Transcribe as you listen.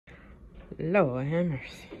Lord have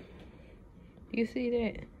mercy. You see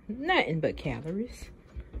that? Nothing but calories.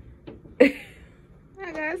 I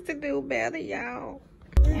got to do better, y'all.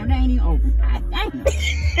 Damn, they ain't even open. God dang.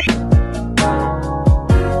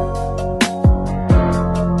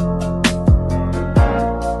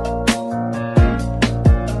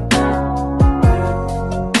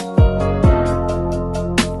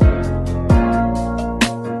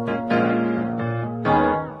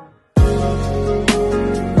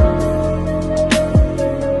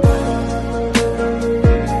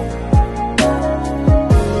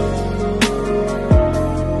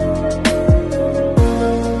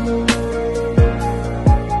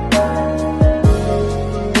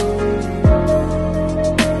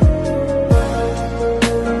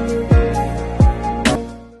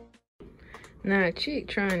 Now, a chick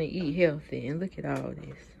trying to eat healthy, and look at all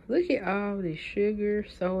this. Look at all this sugar,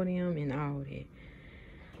 sodium, and all that.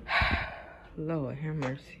 Lord have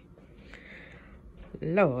mercy.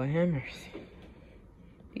 Lord have mercy.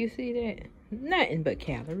 You see that? Nothing but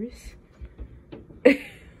calories. I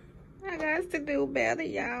got to do better,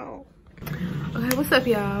 y'all. Okay, what's up,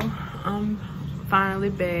 y'all? I'm finally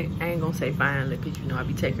back. I ain't gonna say finally, because you know I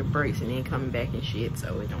be taking breaks and then coming back and shit,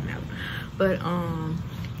 so it don't matter. But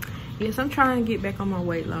yes, I'm trying to get back on my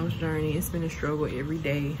weight loss journey. It's been a struggle every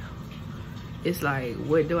day. It's like,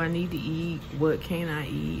 what do I need to eat? What can I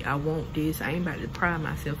eat? I want this. I ain't about to deprive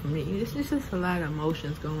myself from it. It's just a lot of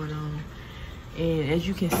emotions going on. And as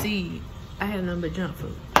you can see, I had nothing but junk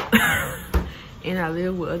food. And I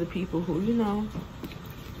live with other people who, you know,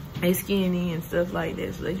 they skinny and stuff like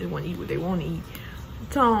that. So they just want to eat what they want to eat.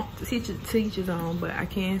 To each his own. But I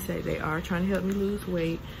can say they are trying to help me lose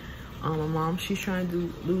weight. My mom, she's trying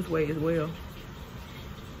to lose weight as well.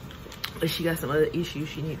 But she got some other issues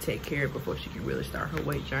she needs to take care of before she can really start her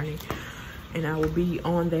weight journey. And I will be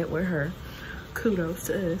on that with her. Kudos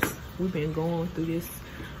to us. We've been going through this.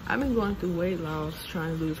 I've been going through weight loss,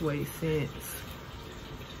 trying to lose weight since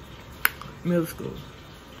middle school.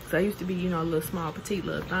 So I used to be, you know, a little small, petite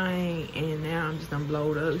little thing. And now I'm just done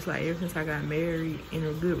blowed up. It's like ever since I got married in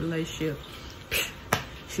a good relationship,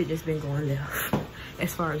 shit just been going left.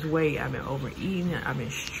 As far as weight, I've been overeating, I've been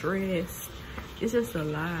stressed. It's just a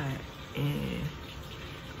lot. And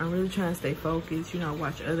I'm really trying to stay focused. You know, I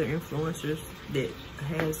watch other influencers that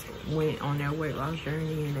has went on their weight loss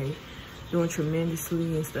journey and they doing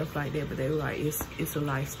tremendously and stuff like that. But they were like, it's a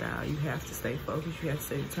lifestyle. You have to stay focused. You have to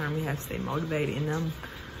stay determined. You have to stay motivated. And I'm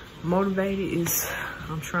motivated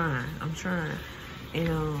I'm trying.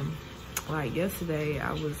 And like yesterday,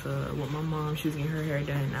 I was with my mom. She was getting her hair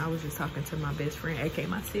done, and I was just talking to my best friend, aka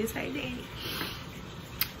my sis. Hey, Danny.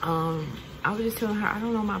 I was just telling her I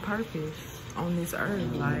don't know my purpose on this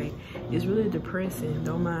earth. Like, it's really depressing.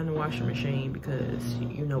 Don't mind the washing machine because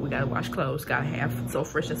you know we gotta wash clothes. Gotta have so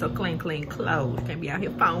fresh and so clean clothes. Can't be out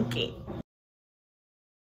here funky.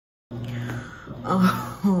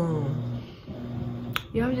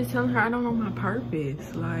 Yeah, I was just telling her I don't know my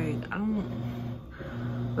purpose. Like, I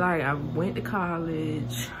went to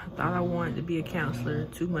college, thought I wanted to be a counselor.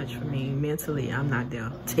 Too much for me. Mentally, I'm not there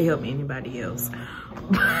to help anybody else.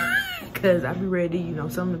 Because I be ready, you know,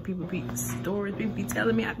 some of the stories people be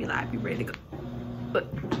telling me, I be like, I be ready to go. But,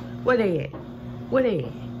 where they at?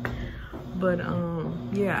 But,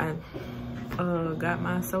 yeah, I got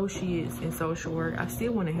my associates in social work. I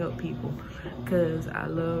still want to help people because I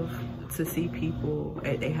love to see people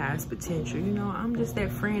at their highest potential. You know, I'm just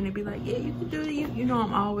that friend to be like, yeah, you can do it. You know,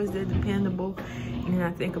 I'm always that dependable. And then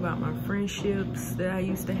I think about my friendships that I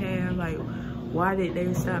used to have. Like, why did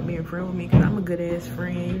they stop being friends with me? Because I'm a good ass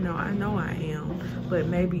friend. You know I am. But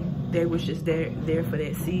maybe they was just there for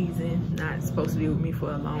that season, not supposed to be with me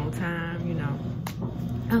for a long time, you know.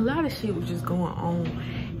 A lot of shit was just going on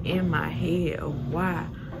in my head of why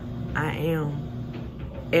I am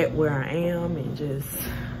at where I am, and just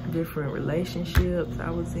different relationships I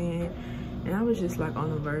was in. And I was just like on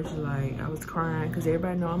the verge of, like, I was crying because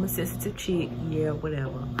everybody know I'm a sensitive chick. Yeah,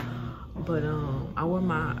 whatever. But I wear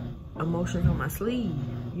my emotions on my sleeve,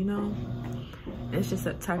 you know. That's just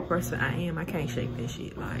the type of person I am. I can't shake that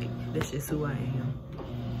shit. Like, that's just who I am.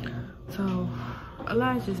 So a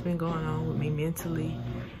lot's just been going on with me mentally,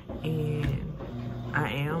 and I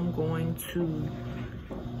am going to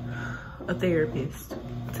a therapist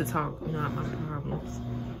to talk about my problems.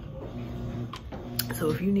 So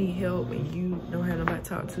if you need help and you don't have nobody to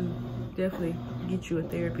talk to, definitely get you a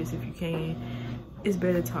therapist if you can. It's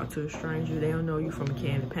better to talk to a stranger. They don't know you from a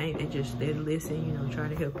can of paint. They listen, you know, try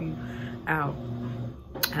to help you out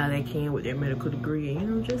how they can with their medical degree, and, you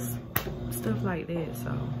know, just stuff like that.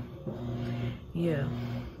 So yeah,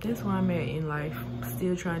 that's where I'm at in life.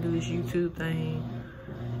 Still trying to do this YouTube thing,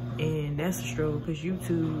 and and that's a struggle because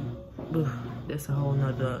YouTube, ugh, that's a whole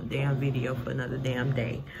nother damn video for another damn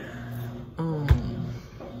day.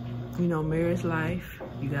 You know, marriage life,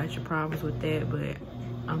 you got your problems with that, but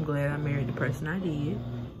I'm glad I married the person I did.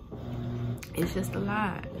 It's just a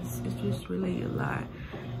lot. It's just really a lot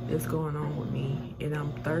that's going on with me. And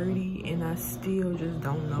I'm 30 and I still just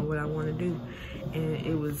don't know what I want to do. And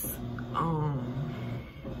it was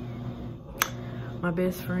my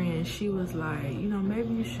best friend, she was like, you know,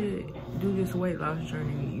 maybe you should do this weight loss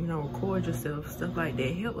journey, you know, record yourself, stuff like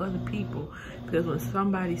that, help other people. Because when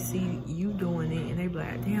somebody see you doing it and they be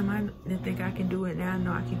like, damn, I didn't think I can do it, now I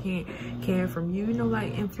know I can from you, you know,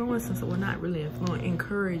 like influencing. So we're not really influencing,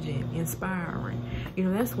 encouraging, inspiring. You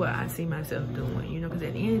know, that's what I see myself doing, you know, because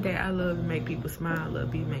at the end of the day, I love to make people smile, I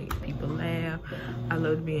love to make people laugh, I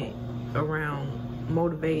love to be around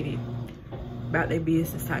motivated about their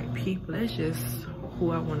business type people. That's just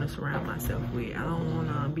who I want to surround myself with. I don't want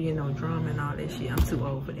to be in no drama and all that shit. I'm too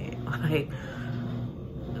over that. Like,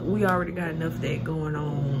 we already got enough of that going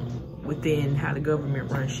on within how the government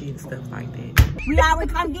runs shit and stuff like that. We always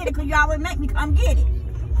come get it because you always make me come get it.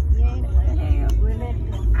 Yeah, we'll let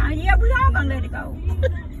it go. Yeah, we all gonna let it go.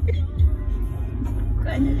 Cause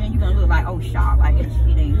then you gonna look like, oh, sharp, like that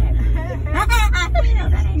shit ain't happening. You know,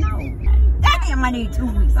 that ain't no. Damn, I need 2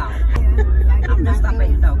 weeks off. I'm just up at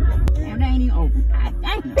the door. Damn, they ain't even open. God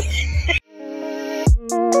damn.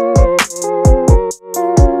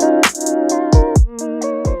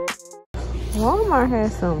 Walmart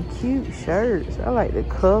has some cute shirts. I like the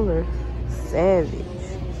color. Savage.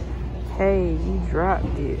 Hey, you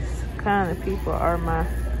dropped this. Kind of people are my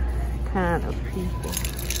kind of people.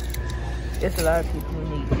 There's a lot of people who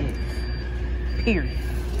need this. Period.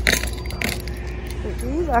 But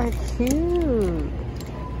these are cute.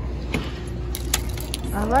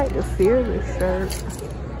 I like the Fearless shirt.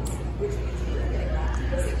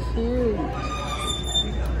 Cute.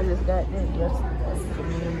 I just got that yesterday for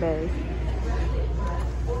me and Bae.